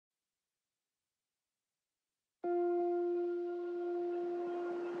Efter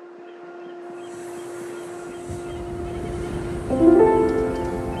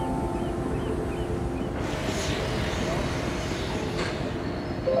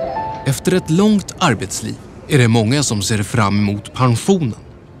ett långt arbetsliv är det många som ser fram emot pensionen.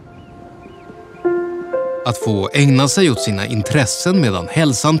 Att få ägna sig åt sina intressen medan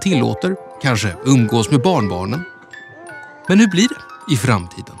hälsan tillåter, kanske umgås med barnbarnen. Men hur blir det i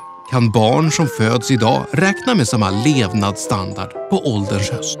framtiden? Kan barn som föds idag räkna med samma levnadsstandard på ålderns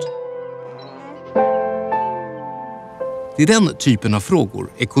höst? Det är den typen av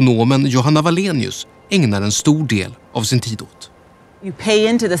frågor ekonomen Johanna Wallenius ägnar en stor del av sin tid åt. You pay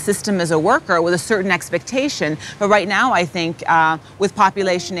into the system as a worker with a certain expectation, but right now I think with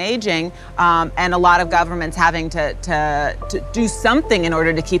population aging and a lot of governments having to do something in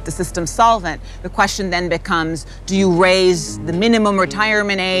order to keep the system solvent, the question then becomes, do you raise the minimum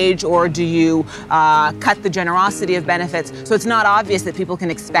retirement age or do you cut the generosity of benefits? So it's not obvious that people can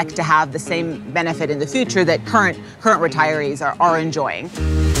expect to have the same benefit in the future that current retirees are enjoying.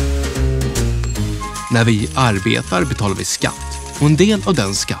 När vi arbetar betalar vi skatt. Och en del av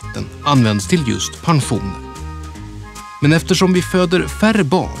den skatten används till just pensioner. Men eftersom vi föder färre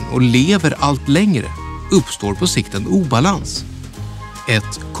barn och lever allt längre uppstår på sikt en obalans.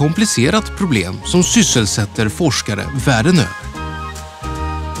 Ett komplicerat problem som sysselsätter forskare världen över.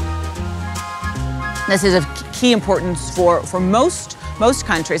 This is of key importance for most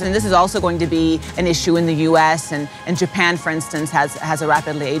countries, and this is also going to be an issue in the US and Japan, for instance, has a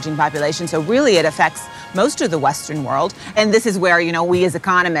rapidly aging population. So really it affects most of the Western world. And this is where, you know, we as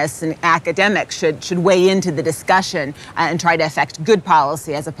economists and academics should weigh into the discussion and try to affect good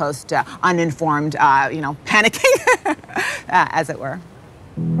policy as opposed to uninformed, panicking, as it were.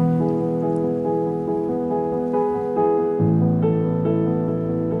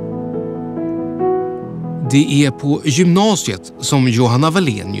 Det är på gymnasiet som Johanna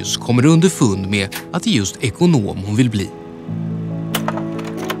Wallenius kommer underfund med att det är just ekonom hon vill bli.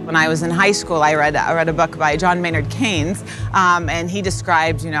 When I was in high school, I read a book by John Maynard Keynes, and he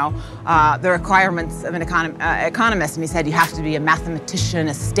described, the requirements of an economist. And he said you have to be a mathematician,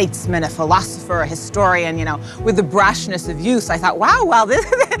 a statesman, a philosopher, a historian. With the brashness of youth, I thought, wow,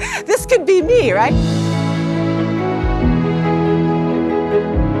 this could be me, right?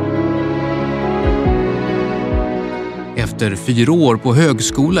 Efter 4 år på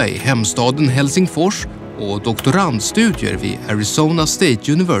högskola i hemstaden Helsingfors och doktorandstudier vid Arizona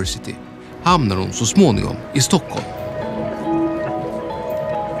State University hamnar hon så småningom i Stockholm.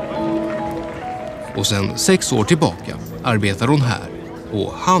 Och sen 6 år tillbaka arbetar hon här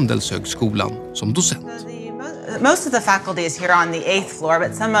på Handelshögskolan som docent. Most of the faculty is here on the 8th floor,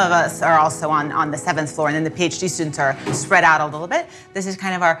 but some of us are also on the 7th floor, and then the PhD students are spread out a little bit. This is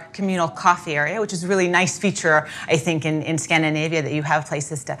kind of our communal coffee area, which is a really nice feature, I think, in Scandinavia, that you have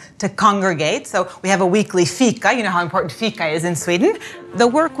places to congregate. So we have a weekly fika. You know how important fika is in Sweden. The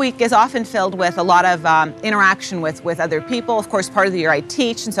work week is often filled with a lot of interaction with other people. Of course, part of the year I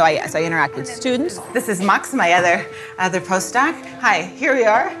teach, and so I interact with students. This is Max, my other postdoc. Hi, here we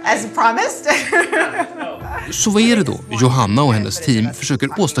are, as promised. Så vad är det då Johanna och hennes team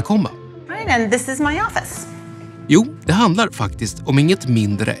försöker åstadkomma? And this is my office. Jo, det handlar faktiskt om inget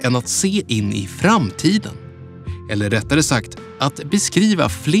mindre än att se in i framtiden. Eller rättare sagt, att beskriva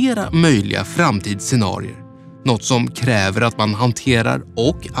flera möjliga framtidsscenarier. Något som kräver att man hanterar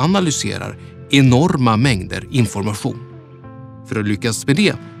och analyserar enorma mängder information. För att lyckas med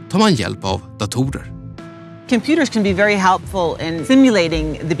det tar man hjälp av datorer. Computers can be very helpful in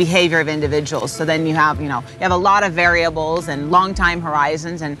simulating the behavior of individuals. So then you have a lot of variables and long time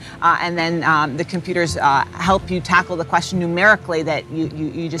horizons, and then the computers help you tackle the question numerically that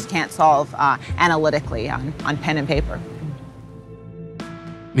you just can't solve analytically on pen and paper.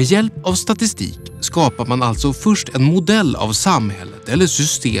 Med hjälp av statistik skapar man alltså först en modell av samhället eller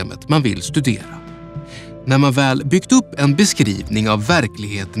systemet man vill studera. När man väl byggt upp en beskrivning av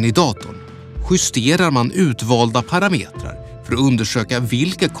verkligheten i datorn justerar man utvalda parametrar för att undersöka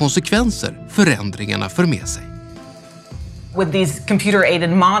vilka konsekvenser förändringarna för med sig. With these computer-aided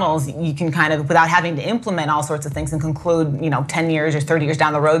models, you can kind of, without having to implement all sorts of things and conclude, 10 years or 30 years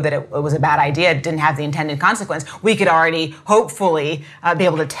down the road that it was a bad idea, it didn't have the intended consequence, we could already, hopefully, be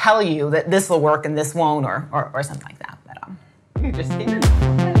able to tell you that this will work and this won't, or something like that. But you're just kidding.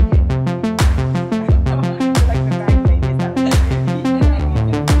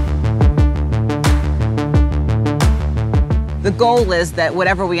 The goal is that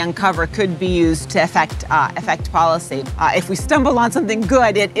whatever we uncover could be used to affect policy. If we stumble on something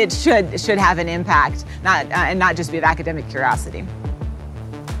good, it should have an impact, and not just be of academic curiosity.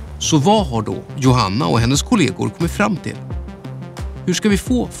 Så vad har då Johanna och hennes kollegor kommit fram till? Hur ska vi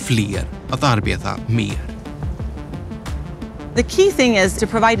få fler att arbeta mer? The key thing is to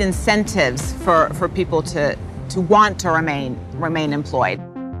provide incentives for people to want to remain employed.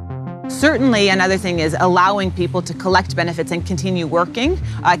 Certainly, another thing is allowing people to collect benefits and continue working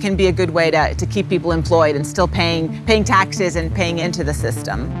can be a good way to keep people employed and still paying taxes and paying into the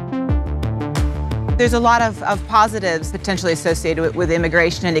system. There's a lot of positives potentially associated with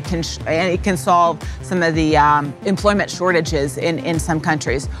immigration, and it can solve some of the employment shortages in some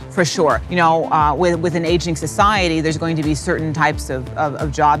countries, for sure. You know, with an aging society, there's going to be certain types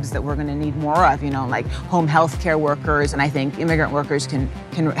of jobs that we're going to need more of. You know, like home health care workers, and I think immigrant workers can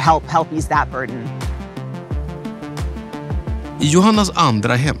help ease that burden. I Johannas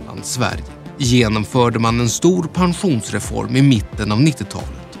andra hemland, Sverige, genomförde man en stor pensionsreform i mitten av 90-talet.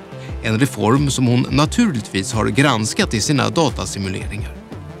 En reform som hon naturligtvis har granskat i sina datasimuleringar.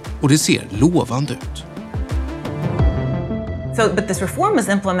 Och det ser lovande ut. But this reform was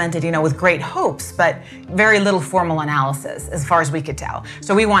implemented, with great hopes, but very little formal analysis, as far as we could tell.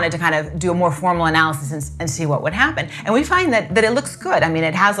 So we wanted to kind of do a more formal analysis and see what would happen. And we find that it looks good. I mean,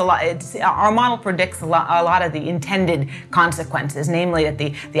 it has a lot. Our model predicts a lot of the intended consequences, namely that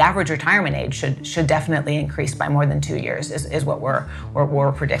the average retirement age should definitely increase by more than 2 years, is what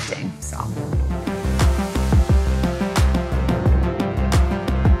we're predicting. So.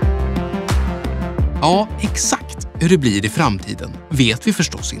 Ja, exakt hur det blir i framtiden vet vi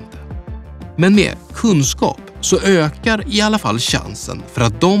förstås inte. Men med kunskap så ökar i alla fall chansen för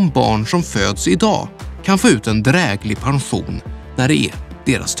att de barn som föds idag kan få ut en dräglig pension när det är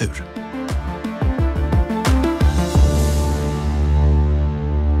deras tur.